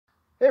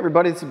Hey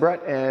everybody, it's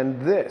Brett,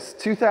 and this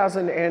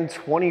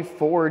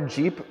 2024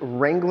 Jeep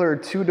Wrangler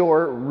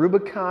two-door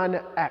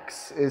Rubicon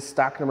X is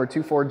stock number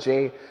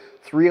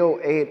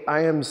 24J308.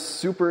 I am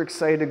super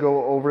excited to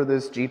go over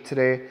this Jeep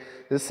today.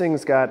 This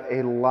thing's got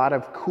a lot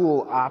of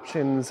cool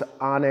options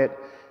on it,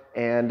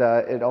 and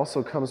it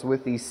also comes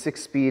with the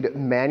 6-speed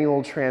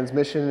manual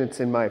transmission. It's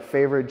in my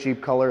favorite Jeep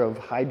color of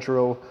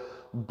hydro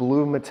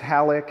blue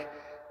metallic.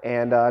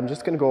 And I'm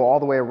just going to go all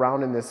the way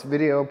around in this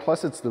video.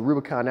 Plus it's the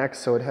Rubicon X,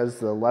 so it has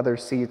the leather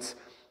seats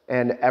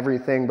and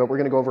everything. But we're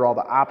going to go over all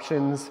the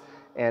options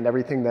and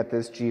everything that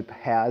this Jeep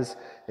has.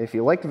 And if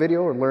you like the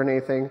video or learn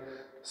anything,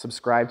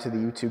 subscribe to the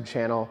YouTube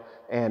channel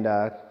and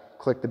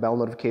click the bell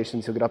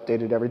notifications. You'll get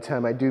updated every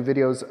time I do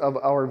videos of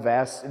our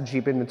vast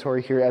Jeep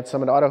inventory here at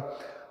Summit Auto.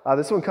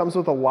 This one comes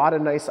with a lot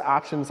of nice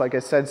options. Like I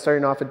said,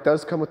 starting off, it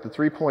does come with the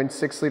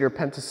 3.6 liter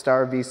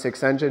Pentastar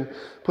V6 engine,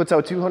 puts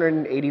out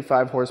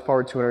 285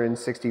 horsepower,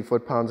 260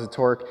 foot-pounds of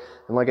torque.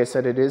 And like I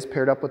said, it is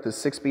paired up with the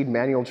 6-speed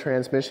manual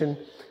transmission,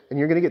 and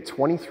you're gonna get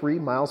 23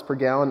 miles per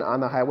gallon on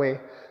the highway,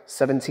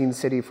 17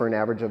 city for an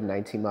average of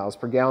 19 miles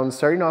per gallon.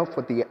 Starting off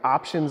with the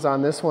options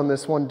on this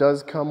one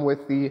does come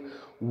with the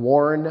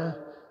worn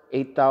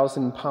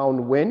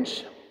 8,000-pound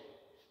winch.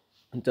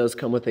 It does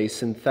come with a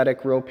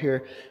synthetic rope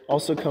here.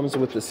 Also comes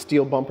with the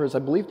steel bumpers. I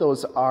believe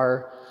those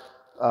are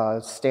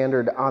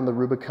standard on the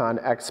Rubicon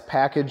X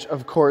package.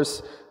 Of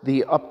course,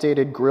 the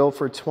updated grille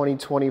for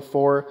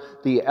 2024,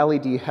 the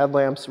LED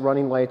headlamps,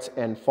 running lights,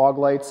 and fog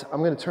lights. I'm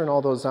going to turn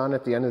all those on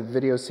at the end of the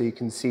video so you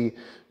can see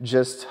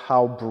just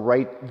how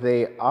bright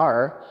they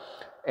are.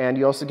 And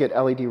you also get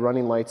LED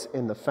running lights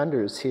in the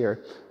fenders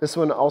here. This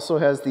one also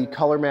has the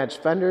color match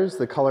fenders,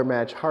 the color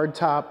match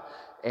hardtop.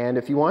 And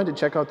if you wanted to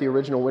check out the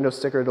original window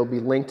sticker, it'll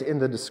be linked in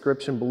the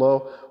description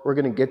below. We're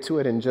going to get to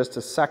it in just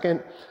a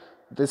second.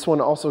 This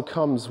one also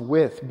comes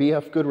with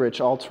BF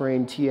Goodrich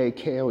all-terrain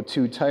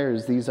TAKO2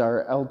 tires. These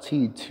are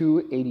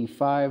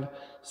LT285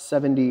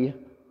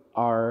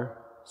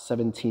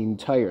 70R17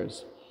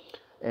 tires.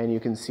 And you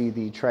can see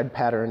the tread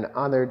pattern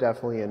on there,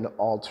 definitely an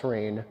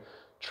all-terrain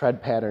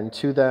tread pattern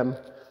to them.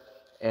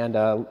 And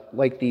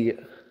like the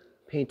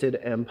painted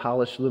and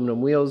polished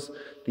aluminum wheels,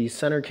 the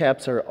center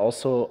caps are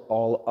also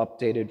all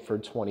updated for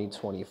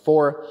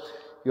 2024.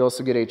 You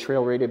also get a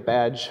trail rated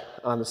badge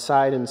on the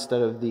side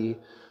instead of the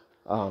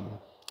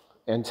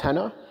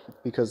antenna,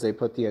 because they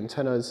put the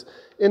antennas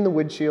in the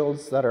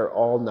windshields that are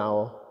all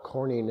now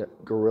Corning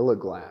Gorilla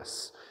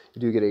Glass.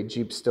 You do get a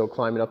Jeep still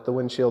climbing up the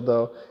windshield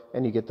though,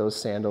 and you get those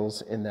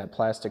sandals in that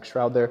plastic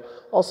shroud there.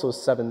 Also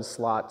 7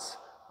 slots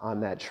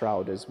on that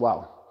shroud as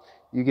well.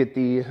 You get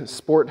the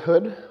sport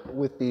hood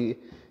with the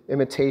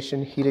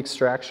imitation heat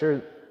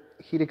extractors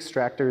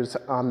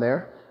on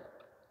there.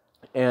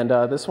 And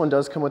this one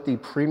does come with the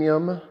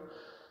premium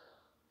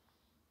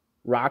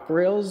rock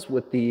rails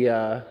with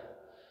the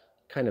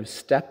kind of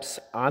steps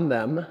on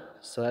them.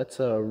 So that's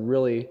a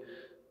really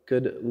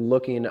good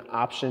looking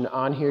option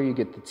on here. You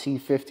get the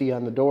T50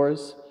 on the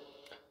doors.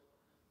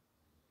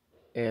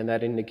 And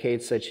that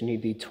indicates that you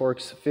need the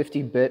Torx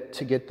 50 bit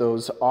to get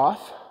those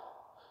off.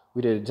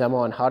 We did a demo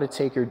on how to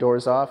take your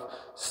doors off.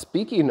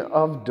 Speaking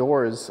of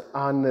doors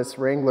on this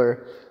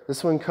Wrangler,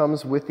 this one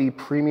comes with the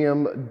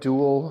premium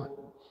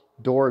dual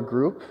door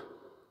group.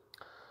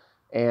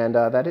 And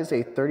that is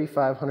a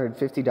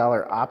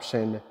 $3,550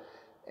 option.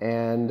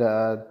 And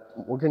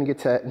we're gonna get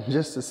to that in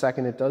just a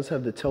second. It does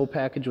have the tow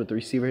package with the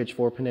receiver hitch,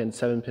 4-pin and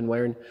 7-pin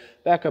wiring,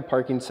 backup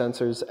parking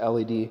sensors,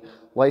 LED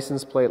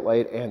license plate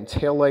light, and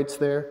tail lights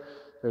there.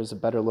 There's a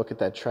better look at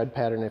that tread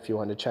pattern if you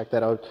want to check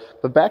that out.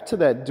 But back to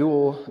that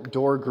dual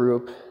door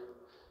group.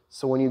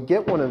 So when you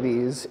get one of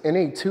these in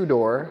a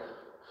 2-door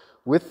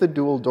with the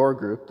dual door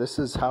group, this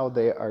is how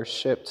they are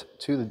shipped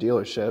to the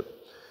dealership.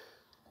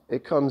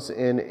 It comes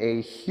in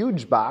a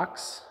huge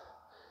box,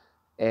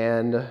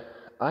 and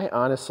I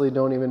honestly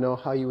don't even know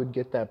how you would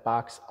get that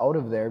box out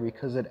of there,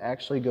 because it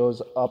actually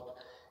goes up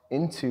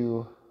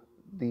into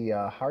the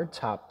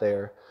hardtop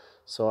there.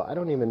 So I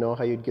don't even know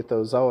how you'd get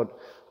those out.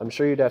 I'm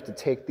sure you'd have to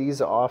take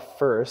these off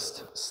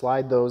first,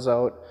 slide those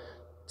out,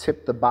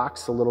 tip the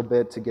box a little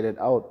bit to get it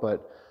out.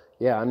 But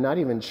yeah, I'm not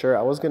even sure.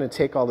 I was gonna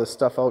take all this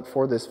stuff out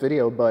for this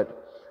video,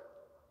 but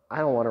I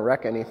don't wanna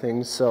wreck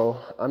anything, so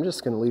I'm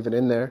just gonna leave it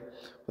in there.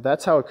 But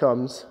that's how it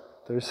comes.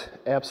 There's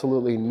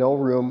absolutely no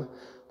room.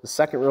 The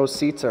second row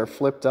seats are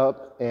flipped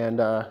up, and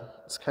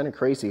it's kind of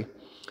crazy.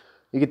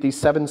 You get these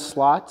 7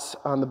 slots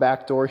on the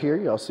back door here.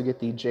 You also get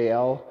the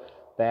JL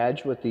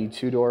badge with the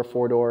 2-door,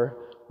 4-door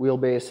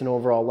wheelbase and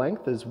overall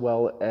length, as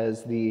well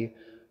as the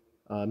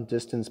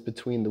distance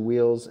between the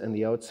wheels and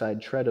the outside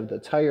tread of the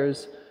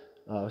tires,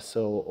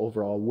 so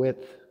overall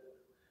width,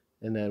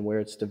 and then where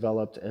it's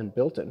developed and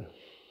built in.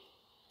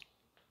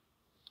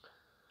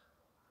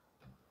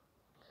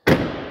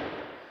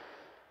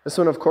 This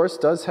one, of course,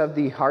 does have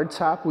the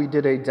hardtop. We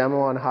did a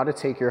demo on how to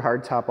take your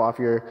hardtop off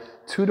your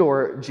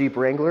 2-door Jeep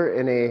Wrangler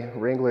in a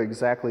Wrangler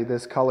exactly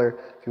this color.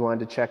 If you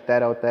wanted to check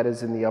that out, that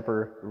is in the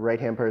upper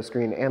right-hand part of the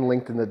screen and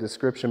linked in the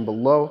description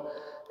below.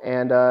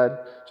 And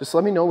just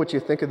let me know what you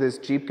think of this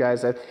Jeep,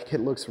 guys. I think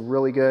it looks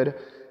really good.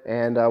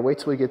 And wait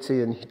till we get to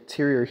the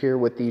interior here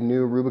with the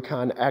new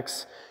Rubicon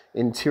X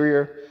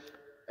interior.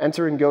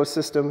 Enter and go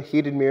system,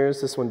 heated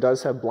mirrors. This one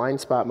does have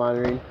blind spot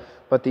monitoring,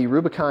 but the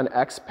Rubicon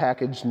X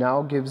package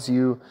now gives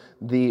you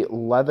the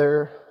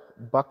leather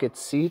bucket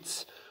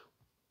seats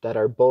that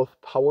are both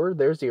power.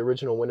 There's the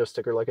original window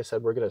sticker. Like I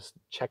said, we're gonna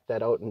check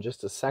that out in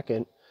just a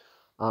second.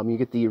 You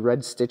get the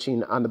red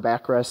stitching on the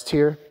backrest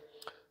here,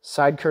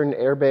 side curtain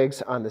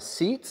airbags on the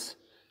seats,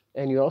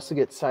 and you also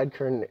get side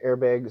curtain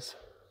airbags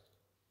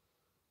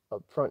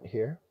up front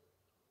here.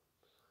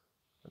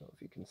 I don't know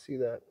if you can see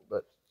that,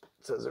 but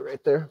it says it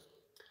right there.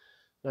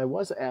 And I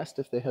was asked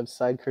if they have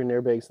side curtain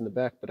airbags in the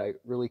back, but I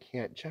really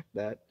can't check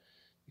that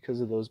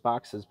because of those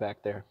boxes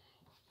back there.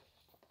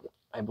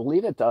 I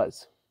believe it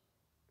does.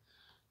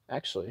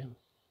 Actually,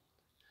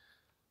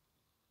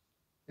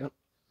 yep, it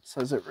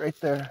says it right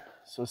there.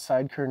 So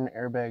side curtain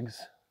airbags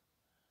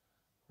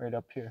right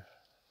up here.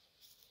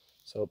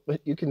 So,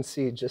 but you can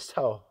see just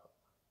how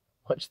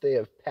much they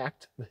have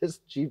packed this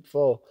Jeep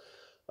full.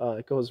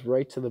 It goes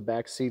right to the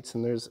back seats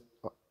and there's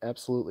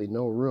absolutely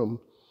no room.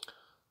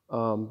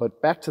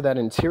 But back to that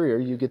interior,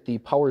 you get the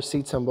power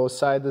seats on both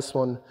sides. This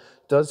one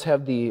does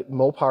have the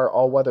Mopar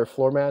all-weather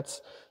floor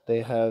mats.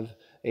 They have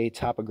a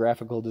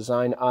topographical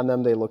design on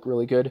them. They look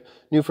really good.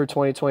 New for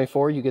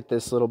 2024, you get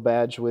this little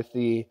badge with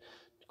the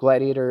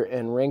Gladiator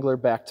and Wrangler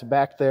back to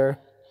back there.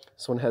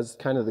 This one has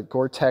kind of the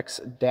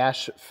Gore-Tex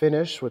dash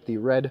finish with the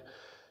red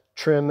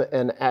trim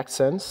and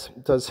accents.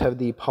 It does have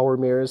the power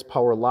mirrors,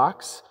 power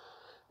locks.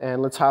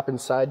 And let's hop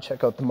inside,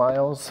 check out the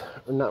miles,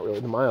 or not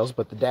really the miles,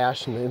 but the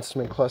dash and the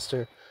instrument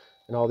cluster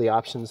and all the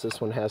options this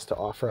one has to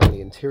offer on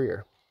the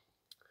interior.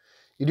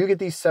 You do get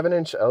the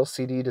 7-inch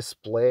LCD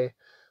display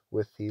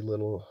with the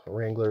little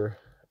Wrangler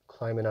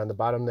climate on the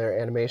bottom there,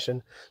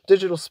 animation.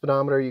 Digital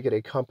speedometer, you get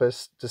a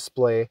compass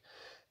display,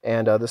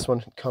 and this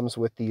one comes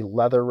with the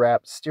leather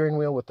wrapped steering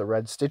wheel with the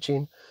red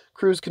stitching,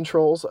 cruise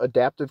controls,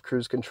 adaptive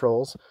cruise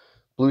controls,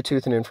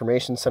 Bluetooth and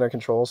information center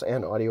controls,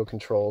 and audio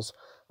controls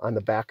on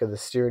the back of the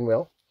steering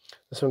wheel.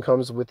 This one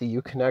comes with the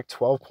Uconnect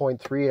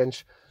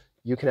 12.3-inch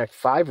Uconnect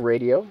 5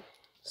 radio,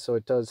 so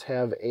it does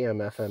have AM,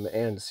 FM,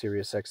 and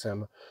Sirius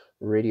XM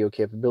radio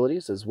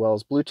capabilities, as well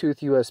as Bluetooth,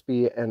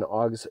 USB, and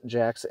aux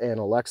jacks, and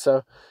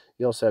Alexa.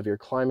 You also have your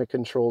climate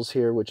controls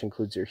here, which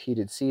includes your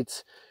heated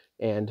seats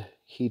and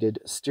heated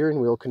steering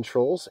wheel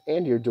controls,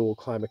 and your dual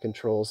climate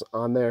controls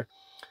on there.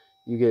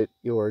 You get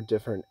your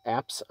different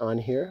apps on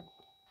here.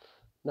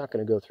 I'm not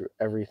going to go through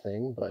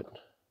everything, but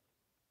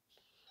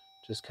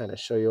just kind of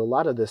show you. A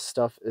lot of this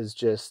stuff is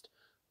just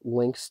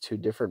links to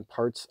different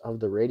parts of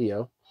the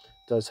radio.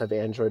 It does have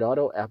Android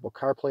Auto, Apple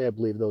CarPlay. I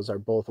believe those are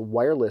both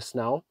wireless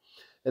now.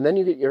 And then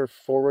you get your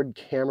forward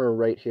camera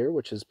right here,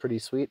 which is pretty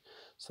sweet.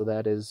 So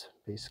that is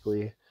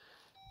basically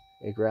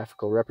a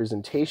graphical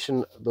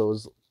representation of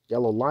those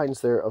yellow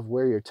lines there of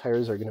where your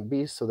tires are going to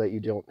be so that you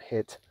don't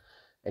hit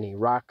any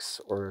rocks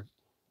or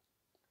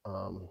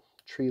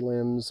tree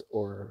limbs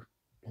or,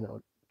 you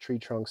know, tree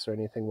trunks or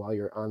anything while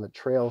you're on the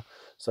trail,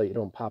 so you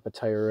don't pop a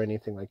tire or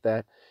anything like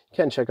that. You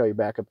can check out your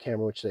backup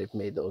camera, which they've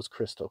made those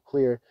crystal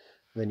clear.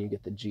 And then you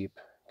get the Jeep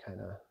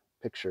kind of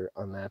picture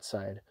on that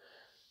side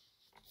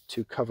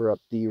to cover up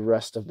the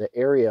rest of the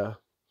area.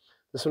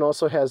 This one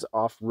also has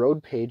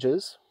off-road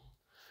pages,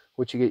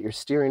 which you get your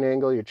steering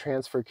angle, your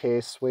transfer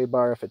case, sway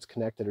bar if it's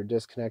connected or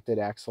disconnected,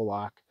 axle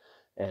lock,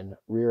 and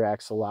rear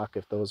axle lock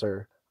if those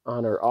are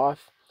on or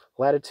off,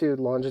 latitude,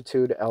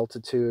 longitude,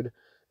 altitude,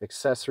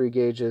 accessory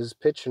gauges,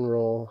 pitch and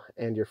roll,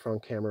 and your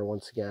front camera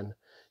once again.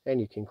 And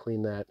you can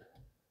clean that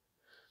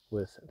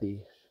with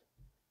the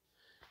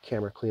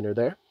camera cleaner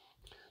there.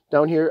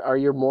 Down here are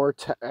your more,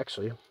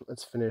 actually,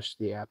 let's finish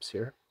the apps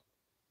here.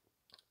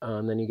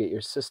 Then you get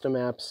your system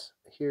apps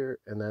here,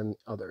 and then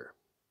other.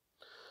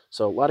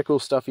 So a lot of cool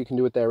stuff you can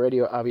do with that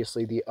radio.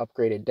 Obviously the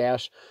upgraded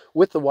dash.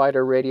 With the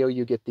wider radio,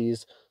 you get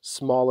these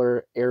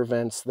smaller air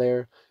vents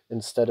there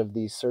instead of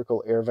the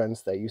circle air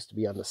vents that used to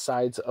be on the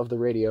sides of the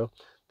radio.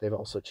 They've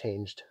also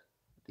changed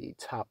the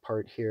top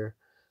part here.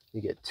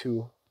 You get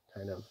two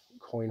kind of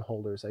coin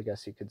holders, I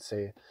guess you could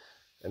say,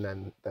 and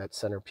then that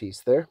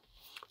centerpiece there.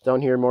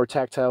 Down here, more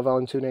tactile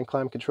volume tuning and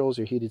climate controls,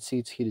 your heated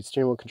seats, heated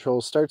steering wheel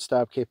controls,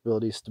 start-stop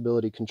capability,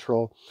 stability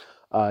control.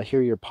 Here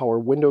are your power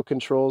window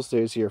controls.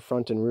 There's your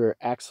front and rear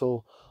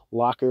axle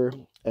locker,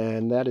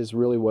 and that is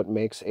really what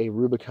makes a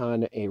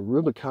Rubicon,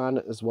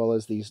 as well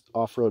as the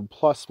Off-Road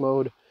Plus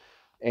mode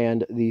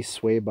and the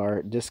sway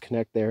bar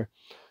disconnect there.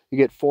 You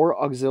get 4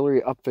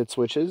 auxiliary upfit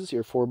switches,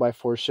 your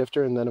 4x4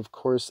 shifter, and then, of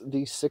course,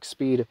 the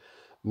 6-speed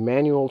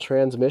manual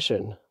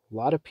transmission. A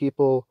lot of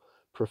people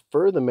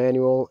prefer the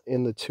manual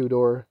in the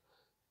 2-door,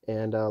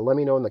 and let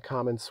me know in the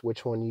comments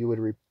which one you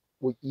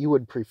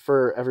would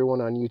prefer.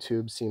 Everyone on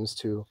YouTube seems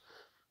to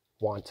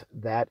want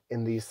that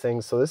in these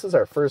things. So this is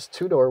our first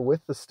 2-door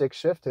with the stick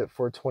shift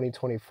for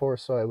 2024,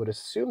 so I would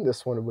assume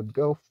this one would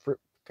go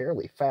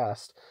fairly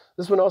fast.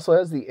 This one also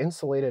has the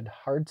insulated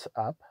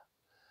hardtop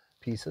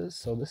pieces,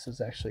 so this is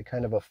actually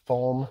kind of a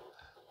foam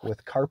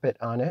with carpet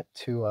on it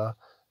to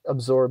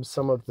absorb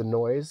some of the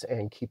noise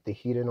and keep the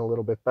heat in a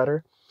little bit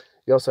better.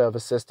 You also have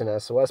assist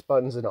and SOS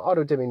buttons and an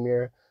auto dimming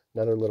mirror.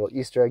 Another little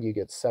Easter egg, you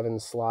get 7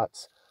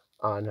 slots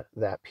on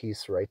that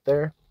piece right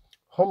there.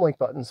 Homelink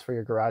buttons for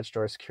your garage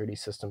door security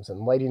systems and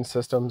lighting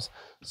systems.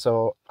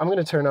 So I'm going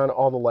to turn on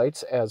all the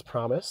lights as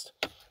promised,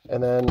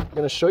 and then I'm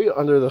going to show you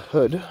under the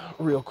hood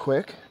real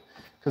quick,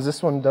 because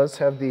this one does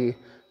have the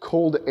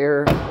cold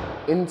air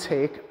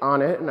intake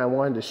on it, and I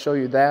wanted to show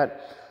you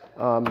that.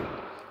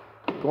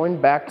 Going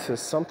back to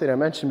something I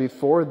mentioned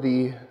before,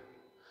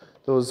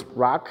 those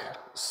rock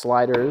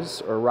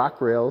sliders or rock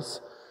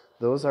rails,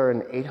 those are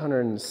an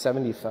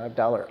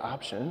 $875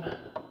 option.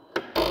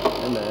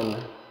 And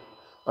then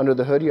under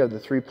the hood, you have the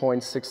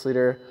 3.6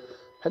 liter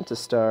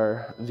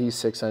Pentastar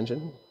V6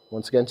 engine.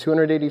 Once again,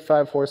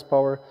 285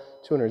 horsepower,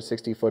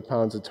 260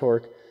 foot-pounds of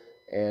torque,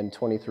 and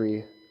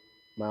 23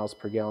 miles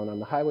per gallon on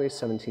the highway,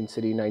 17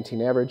 city,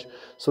 19 average.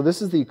 So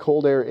this is the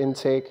cold air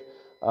intake.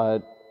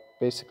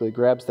 Basically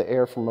grabs the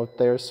air from up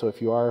there, so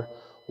if you are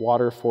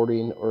water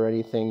fording or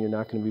anything, you're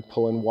not going to be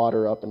pulling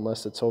water up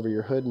unless it's over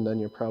your hood, and then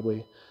you're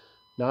probably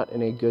not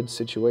in a good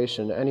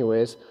situation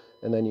anyways.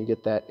 And then you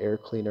get that air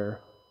cleaner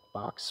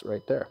box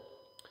right there.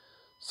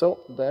 So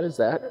that is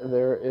that.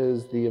 There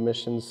is the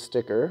emissions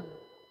sticker.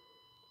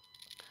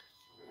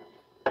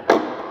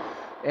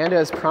 And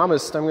as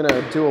promised, I'm going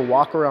to do a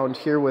walk around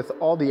here with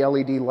all the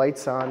LED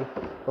lights on.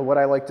 But what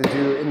I like to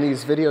do in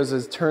these videos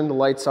is turn the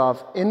lights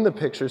off in the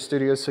picture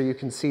studio so you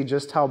can see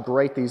just how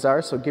bright these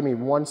are. So give me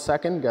 1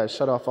 second. Got to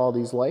shut off all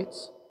these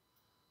lights.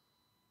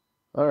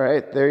 All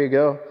right, there you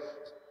go.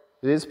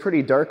 It is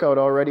pretty dark out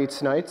already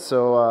tonight,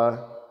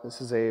 so this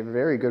is a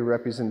very good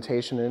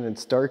representation, and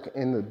it's dark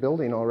in the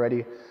building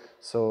already.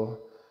 So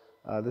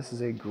this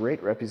is a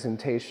great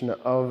representation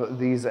of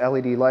these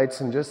LED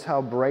lights and just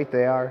how bright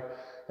they are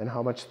and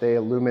how much they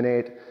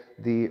illuminate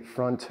the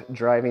front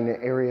driving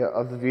area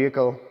of the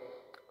vehicle.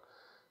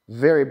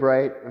 Very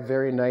bright,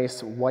 very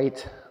nice,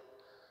 white,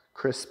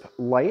 crisp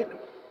light.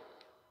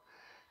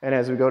 And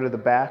as we go to the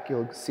back,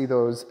 you'll see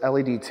those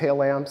LED tail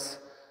lamps.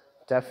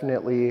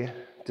 Definitely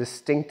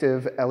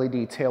distinctive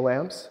LED tail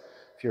lamps.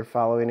 If you're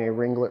following a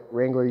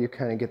Wrangler, you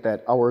kind of get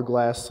that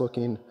hourglass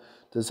looking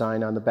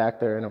design on the back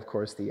there, and of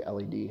course the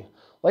LED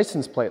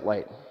license plate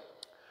light.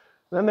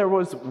 Then there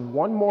was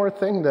one more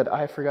thing that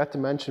I forgot to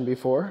mention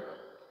before.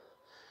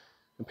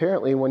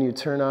 Apparently when you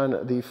turn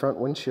on the front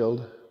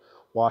windshield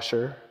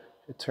washer,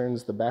 it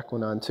turns the back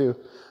one on too.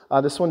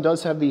 This one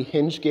does have the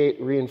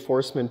Hinge-Gate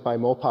reinforcement by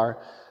Mopar,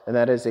 and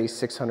that is a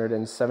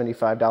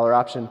 $675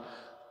 option.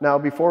 Now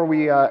before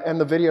we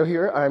end the video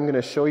here, I'm going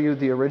to show you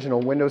the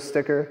original window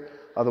sticker.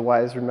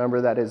 Otherwise,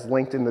 remember that is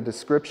linked in the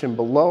description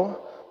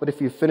below. But if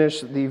you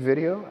finish the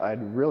video,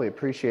 I'd really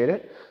appreciate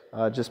it,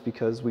 just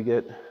because we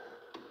get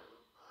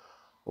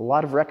a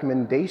lot of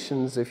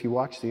recommendations if you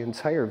watch the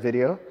entire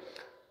video.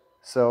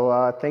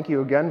 So thank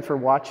you again for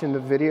watching the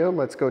video.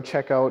 Let's go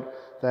check out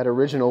that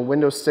original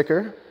window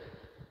sticker.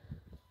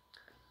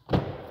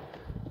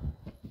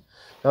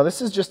 Now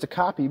this is just a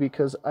copy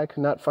because I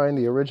could not find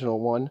the original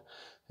one.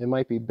 It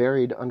might be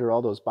buried under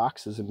all those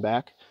boxes in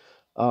back.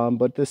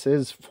 But this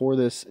is for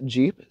this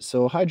Jeep.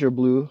 So Hydro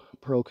Blue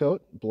Pearlcoat,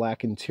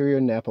 black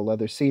interior, Napa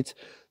leather seats,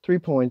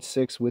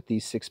 3.6 with the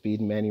 6-speed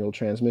manual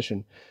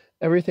transmission.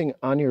 Everything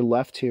on your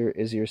left here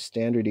is your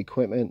standard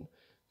equipment.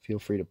 Feel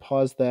free to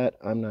pause that.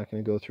 I'm not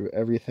going to go through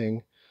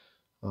everything.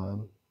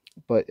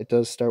 But it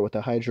does start with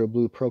the Hydro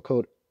Blue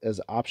Pearlcoat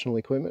as optional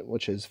equipment,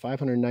 which is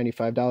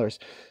 $595.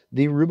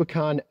 The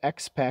Rubicon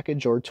X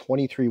package, or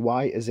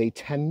 23Y, is a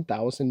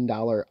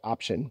 $10,000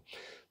 option.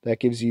 That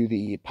gives you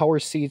the power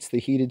seats,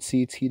 heated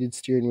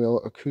steering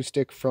wheel,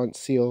 acoustic front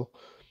seal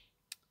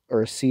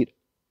or seat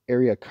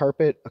area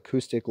carpet,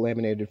 acoustic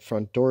laminated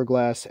front door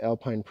glass,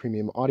 Alpine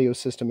premium audio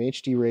system,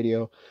 HD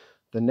radio,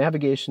 the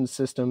navigation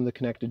system, the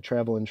connected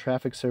travel and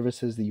traffic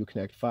services, the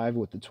Uconnect 5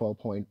 with the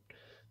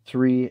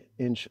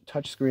 12.3-inch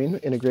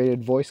touchscreen,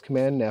 integrated voice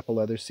command, Napa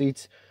leather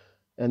seats,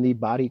 and the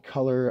body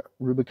color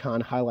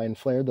Rubicon Highline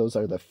flare. Those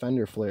are the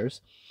fender flares.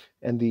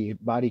 And the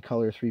body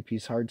color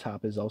 3-piece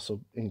hardtop is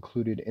also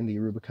included in the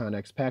Rubicon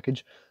X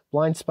package.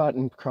 Blind spot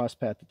and cross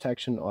path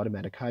detection,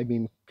 automatic high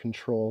beam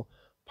control,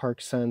 park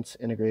sense,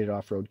 integrated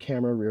off-road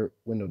camera, rear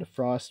window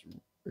defrost,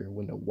 rear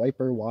window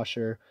wiper,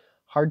 washer,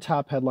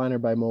 hardtop headliner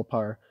by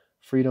Mopar,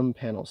 Freedom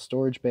panel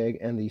storage bag,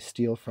 and the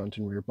steel front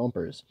and rear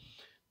bumpers.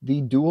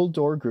 The dual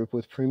door group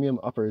with premium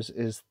uppers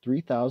is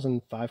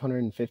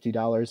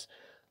 $3,550.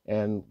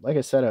 And like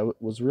I said, I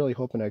was really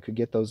hoping I could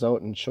get those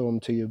out and show them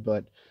to you,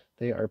 but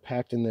they are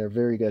packed in there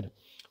very good.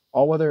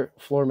 All-weather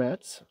floor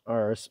mats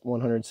are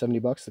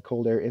 $170. The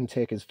cold air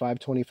intake is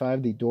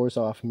 $525. The doors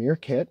off mirror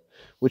kit,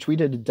 which we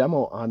did a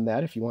demo on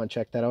that. If you want to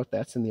check that out,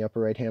 that's in the upper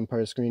right-hand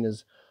part of the screen,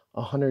 is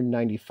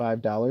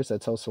 $195.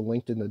 That's also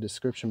linked in the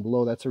description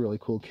below. That's a really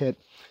cool kit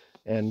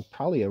and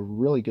probably a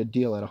really good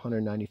deal at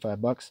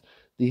 $195.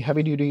 The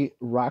heavy-duty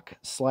rock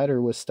slider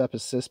with step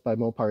assist by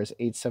Mopar is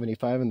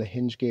 $875, and the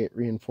Hinge-Gate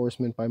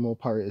reinforcement by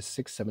Mopar is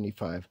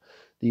 $675.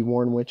 The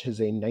Warn Winch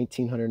is a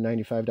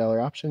 $1,995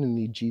 option, and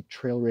the Jeep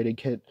Trail Rated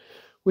kit,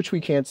 which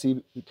we can't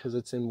see because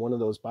it's in one of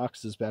those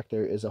boxes back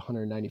there, is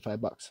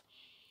 $195.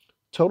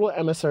 Total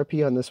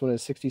MSRP on this one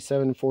is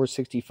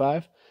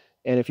 $67,465.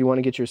 And if you want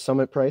to get your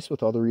Summit price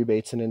with all the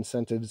rebates and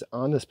incentives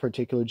on this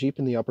particular Jeep,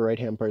 in the upper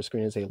right-hand part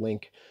screen is a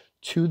link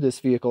to this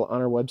vehicle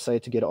on our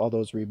website to get all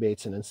those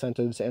rebates and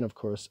incentives and, of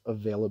course,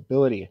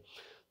 availability.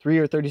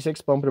 3-year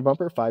 36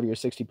 bumper-to-bumper, 5-year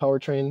 60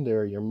 powertrain. There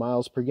are your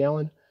miles per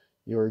gallon,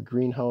 your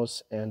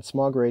greenhouse and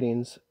smog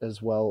ratings,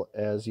 as well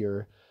as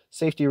your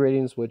safety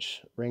ratings,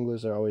 which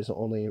Wranglers are always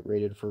only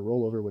rated for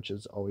rollover, which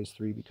is always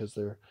 3 because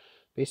they're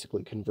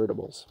basically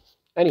convertibles.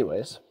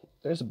 Anyways,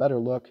 there's a better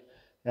look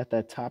at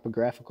that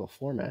topographical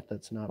floor mat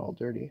that's not all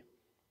dirty.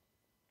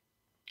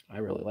 I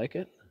really like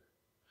it.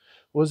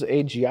 Was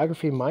a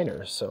geography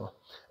minor, so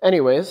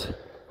anyways,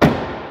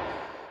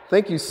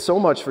 thank you so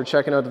much for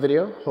checking out the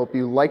video. Hope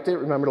you liked it.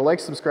 Remember to like,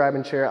 subscribe,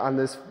 and share on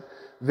this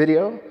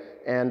video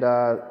and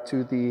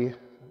to the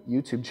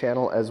YouTube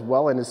channel as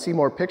well. And to see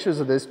more pictures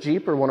of this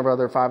Jeep or one of our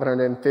other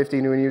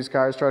 550 new and used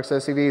cars, trucks,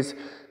 SUVs,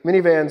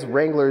 minivans,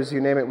 Wranglers,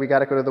 you name it, we got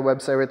to go to the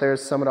website right there,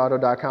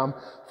 summitauto.com.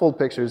 Full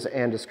pictures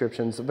and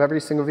descriptions of every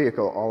single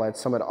vehicle, all at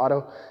Summit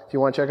Auto. If you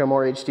want to check out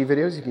more HD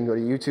videos, you can go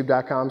to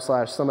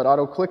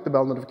youtube.com/summitauto, click the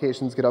bell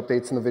notifications, get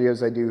updates on the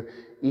videos I do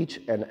each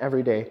and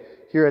every day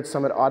here at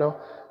Summit Auto.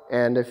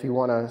 And if you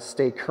want to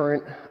stay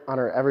current on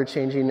our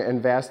ever-changing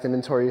and vast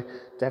inventory,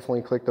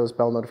 definitely click those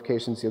bell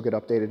notifications. You'll get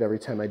updated every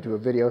time I do a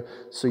video,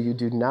 so you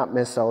do not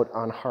miss out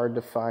on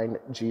hard-to-find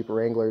Jeep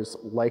Wranglers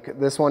like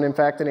this one. In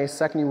fact, in a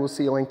second, you will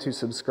see a link to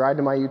subscribe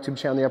to my YouTube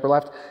channel in the upper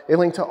left, a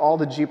link to all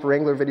the Jeep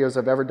Wrangler videos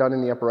I've ever done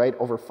in the upper right,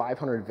 over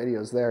 500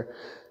 videos there,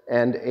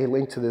 and a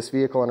link to this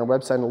vehicle on our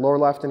website in the lower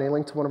left, and a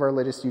link to one of our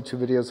latest YouTube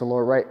videos in the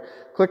lower right.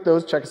 Click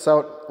those, check us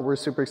out. We're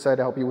super excited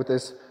to help you with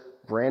this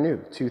brand new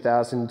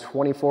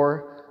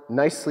 2024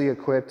 nicely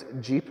equipped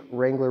Jeep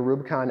Wrangler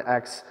Rubicon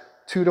X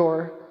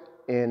 2-door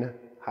in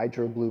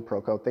Hydro Blue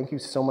Pearlcoat. Thank you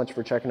so much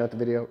for checking out the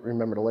video.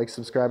 Remember to like,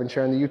 subscribe, and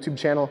share on the YouTube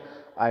channel.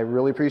 I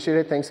really appreciate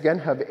it. Thanks again.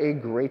 Have a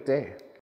great day.